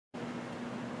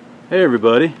Hey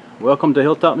everybody, welcome to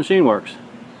Hilltop Machine Works.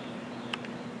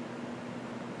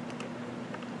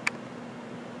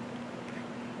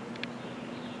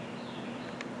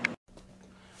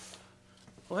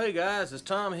 Well, hey guys, it's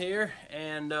Tom here,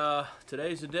 and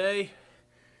today's the day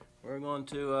we're going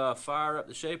to fire up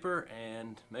the shaper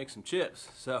and make some chips.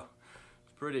 So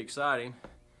it's pretty exciting.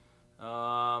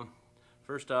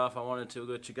 First off, I wanted to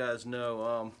let you guys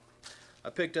know I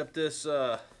picked up this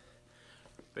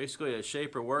basically a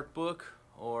shaper workbook,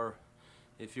 or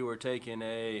if you were taking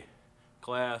a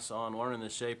class on learning the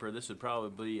shaper, this would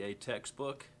probably be a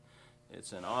textbook.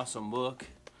 It's an awesome book.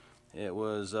 It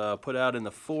was put out in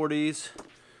the 40s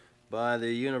by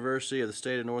the University of the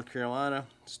State of North Carolina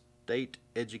State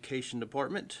Education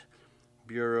Department,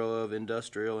 Bureau of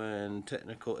Industrial and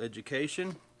Technical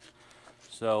Education.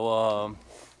 So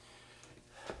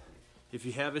if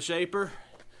you have a shaper,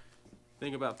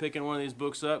 think about picking one of these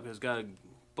books up, because it's got a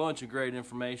bunch of great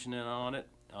information on it.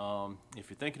 If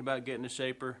you're thinking about getting a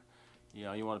shaper,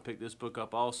 you want to pick this book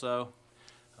up also.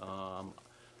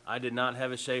 I did not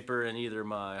have a shaper in either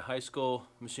my high school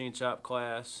machine shop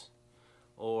class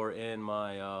or in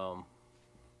my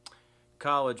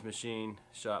college machine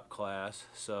shop class,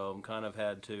 so I'm kind of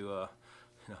had to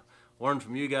learn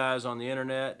from you guys on the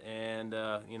internet, and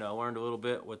learned a little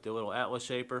bit with the little Atlas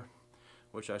shaper,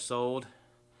 which I sold.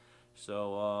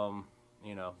 So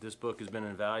this book has been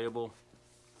invaluable.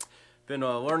 Been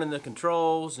learning the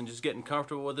controls and just getting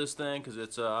comfortable with this thing, because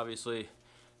it's obviously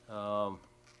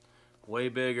way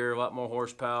bigger, a lot more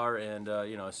horsepower, and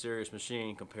a serious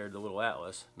machine compared to the little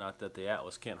Atlas. Not that the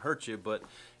Atlas can't hurt you, but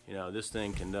this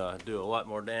thing can do a lot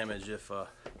more damage if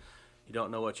you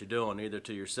don't know what you're doing, either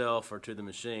to yourself or to the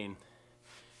machine.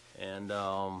 And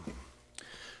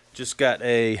just got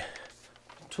a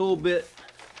tool bit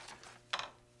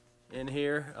in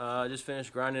here. I just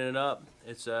finished grinding it up.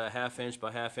 It's a 1/2 inch by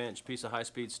 1/2 inch piece of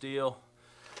high-speed steel,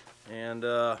 and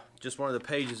just one of the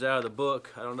pages out of the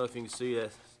book. I don't know if you can see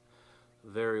it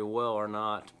very well or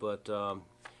not, but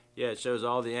yeah, it shows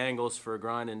all the angles for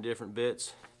grinding different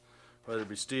bits, whether it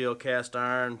be steel, cast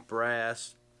iron,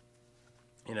 brass,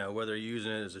 whether you're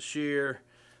using it as a shear,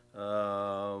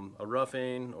 a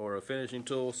roughing, or a finishing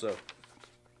tool. So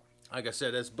like I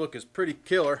said, this book is pretty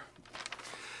killer.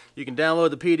 You can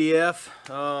download the PDF.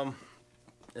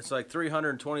 It's like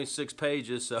 326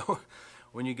 pages, so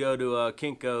when you go to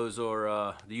Kinko's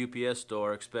or the UPS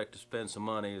store, expect to spend some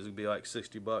money. It's going to be like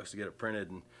 $60 to get it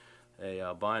printed and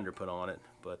a binder put on it,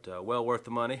 but well worth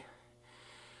the money.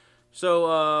 So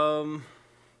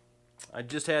I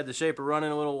just had the shaper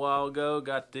running a little while ago,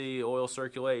 got the oil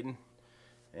circulating,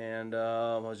 and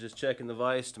I was just checking the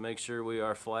vise to make sure we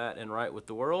are flat and right with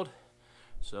the world.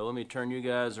 So let me turn you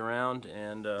guys around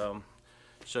and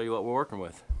show you what we're working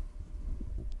with.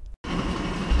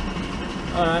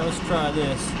 Alright, let's try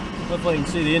this. Hopefully you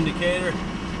can see the indicator.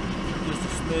 Just a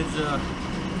smidge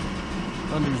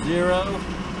under 0.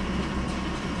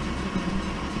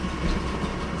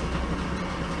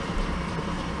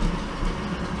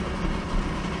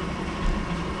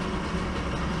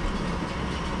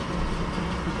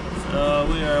 So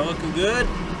we are looking good.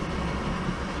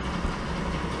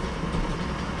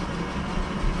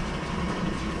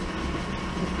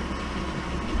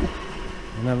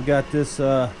 And I've got this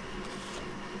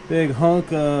big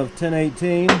hunk of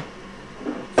 1018,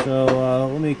 so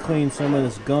let me clean some of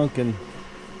this gunk and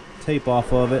tape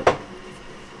off of it,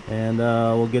 and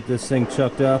we'll get this thing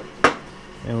chucked up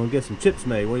and we'll get some chips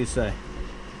made. What do you say?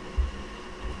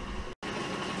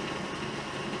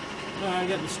 Alright, I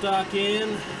got the stock in.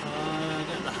 I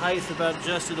got the height about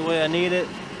adjusted the way I need it.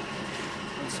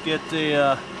 Let's get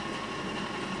the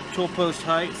tool post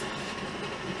height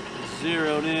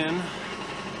zeroed in.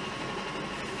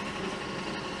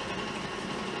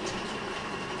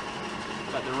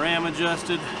 Got the ram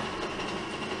adjusted,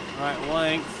 right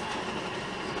length.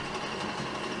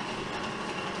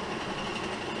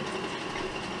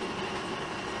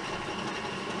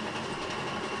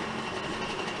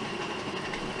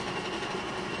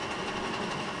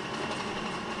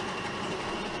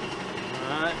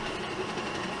 Alright,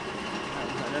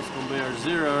 that's going to be our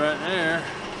 0 right there.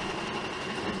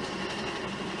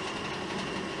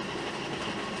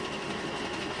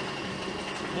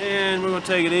 And we're going to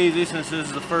take it easy since this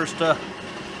is the first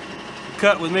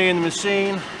cut with me in the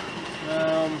machine.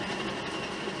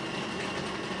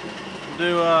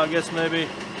 Do I guess maybe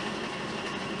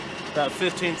about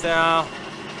 15 thou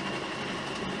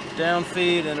down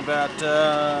feed and about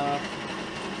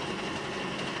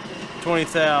 20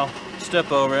 thou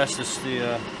step over. That's just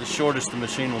the shortest the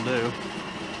machine will do.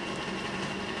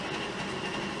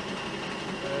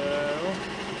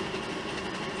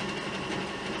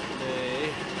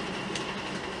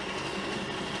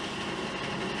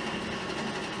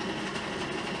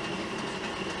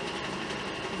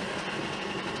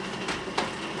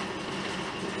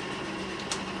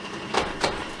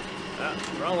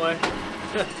 Wrong way.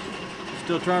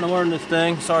 Still trying to learn this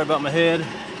thing. Sorry about my head.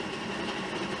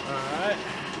 Alright.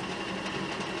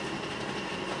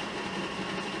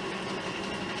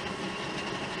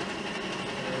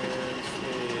 Let's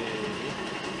see.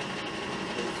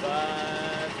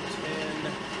 5,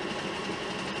 10.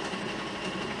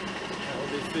 That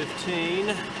will be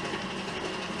 15.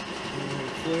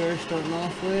 Clear starting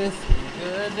off with.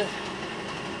 Good.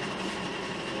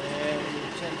 And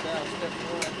 10,000 step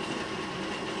one.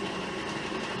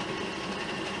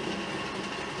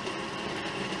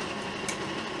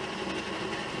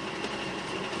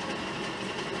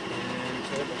 And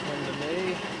table come to me.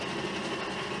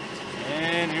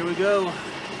 And here we go.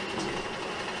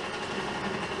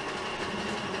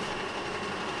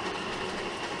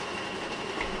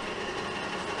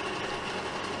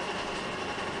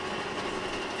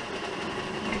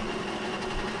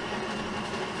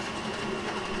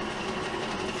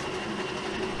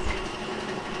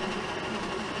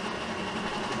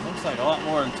 Looks like a lot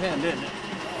more than 10, didn't it?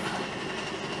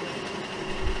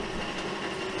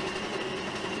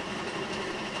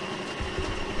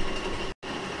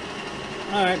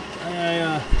 Alright,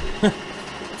 I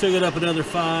took it up another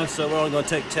 5, so we're only going to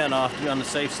take 10 off to be on the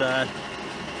safe side.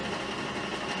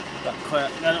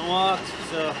 Got it locked,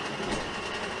 so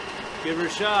give her a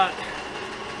shot.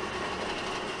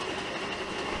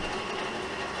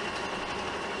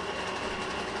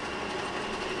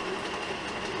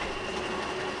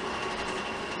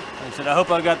 Like I said, I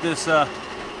hope I got this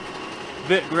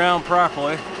bit ground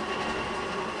properly.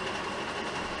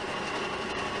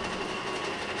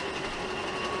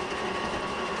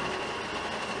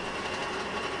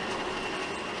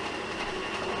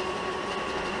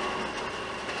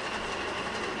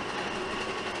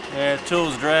 Yeah, the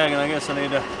tool's dragging. I guess I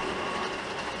need to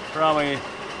probably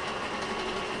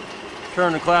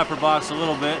turn the clapper box a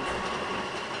little bit.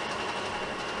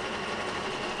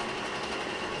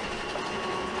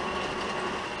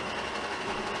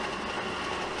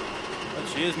 But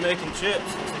she is making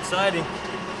chips. It's exciting.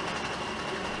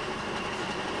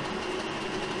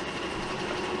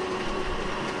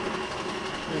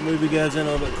 Let me move you guys in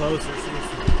a little bit closer.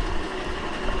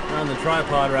 We're on the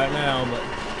tripod right now, but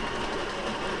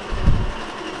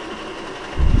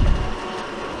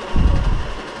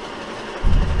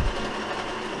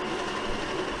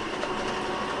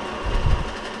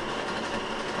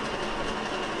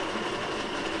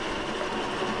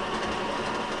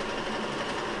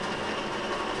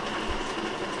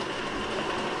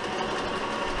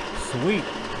sweet.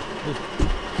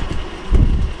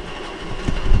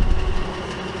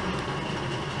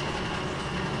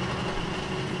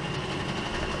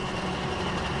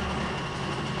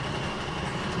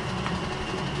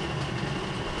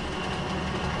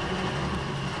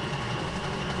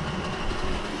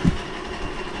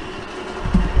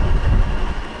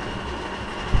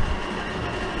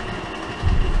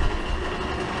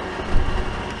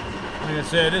 Like I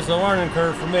said, this is a learning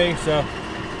curve for me, so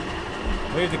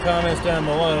leave the comments down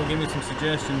below, give me some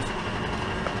suggestions.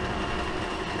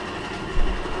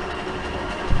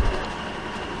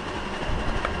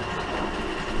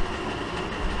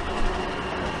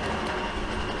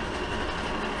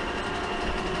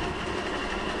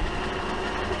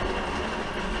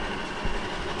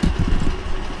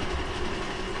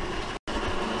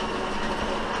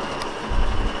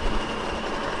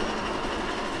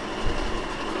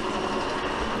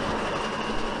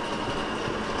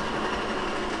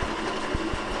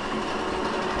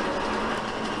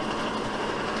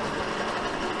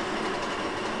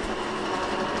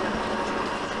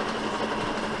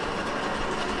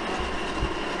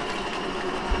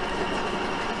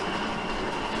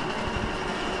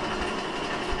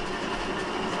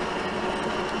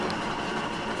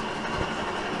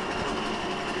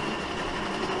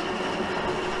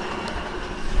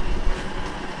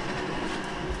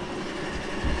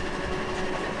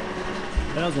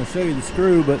 I was going to show you the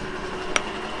screw, but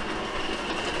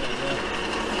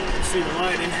see the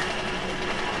lighting.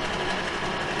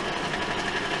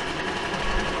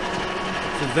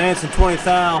 It's advancing 20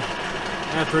 thou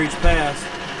after each pass.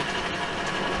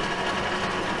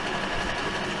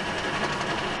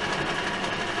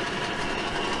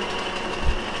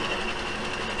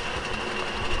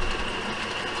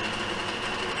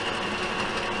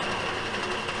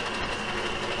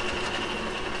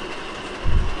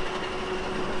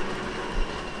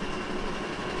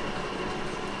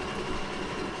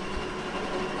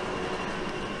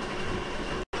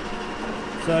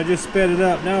 So I just sped it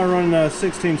up. Now we're running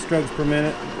 16 strokes per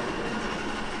minute.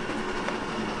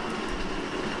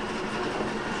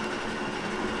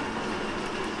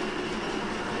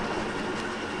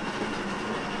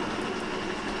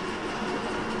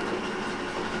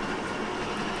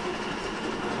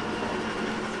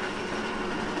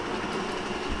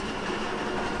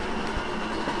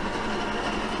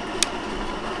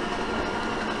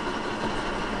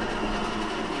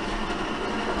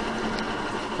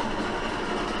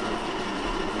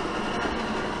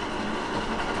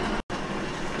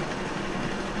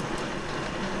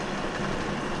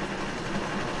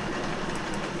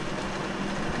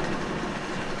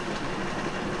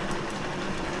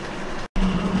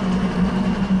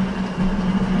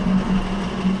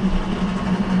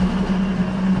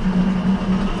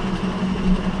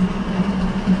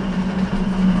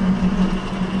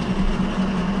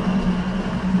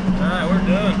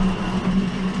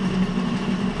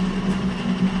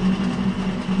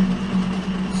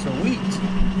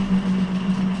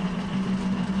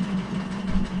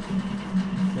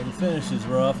 is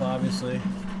rough, obviously.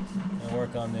 I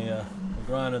work on the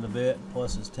grind of the bit,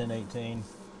 plus it's 1018,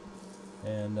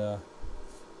 and the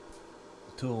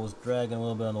tool was dragging a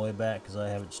little bit on the way back because I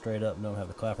have it straight up and don't have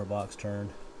the clapper box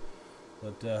turned.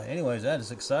 But anyways, that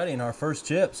is exciting. Our first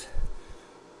chips.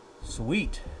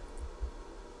 Sweet.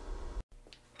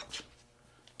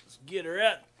 Let's get her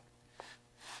out.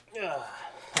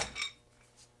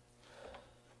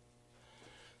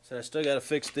 So I still got to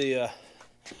fix the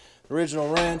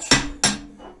original wrench.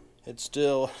 It's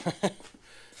still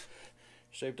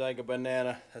shaped like a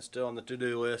banana. That's still on the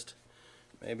to-do list.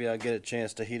 Maybe I'll get a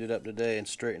chance to heat it up today and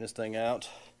straighten this thing out.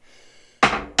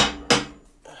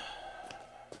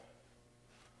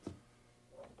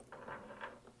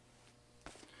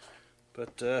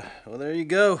 But well, there you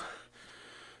go.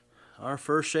 Our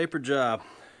first shaper job.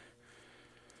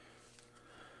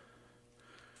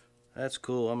 That's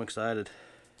cool. I'm excited.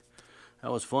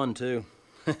 That was fun too.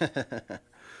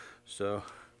 So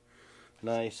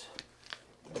nice.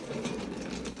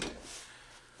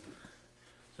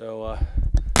 So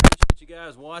appreciate you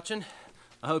guys watching.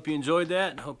 I hope you enjoyed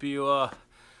that. I hope you are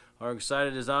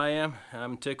excited as I am.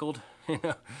 I'm tickled.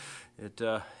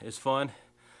 It's fun.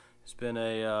 It's been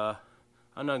a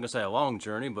I'm not gonna say a long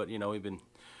journey, but you know, we've been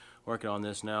working on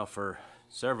this now for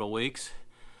several weeks,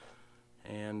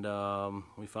 and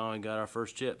we finally got our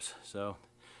first chips. So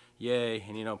yay.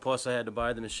 And you know, plus I had to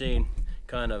buy the machine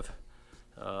kind of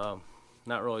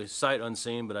not really sight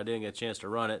unseen, but I didn't get a chance to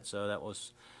run it, so that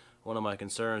was one of my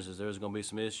concerns, is there was going to be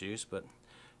some issues. But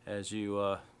as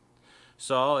you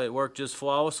saw, it worked just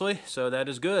flawlessly, so that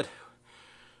is good.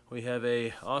 We have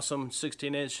a awesome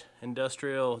 16-inch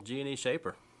industrial G&E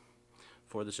Shaper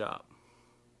for the shop.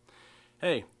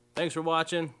 Hey, thanks for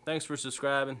watching. Thanks for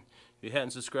subscribing. If you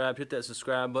hadn't subscribed, hit that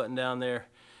subscribe button down there,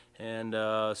 and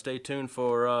stay tuned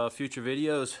for future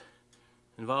videos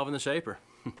involving the Shaper.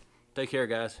 Take care,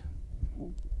 guys.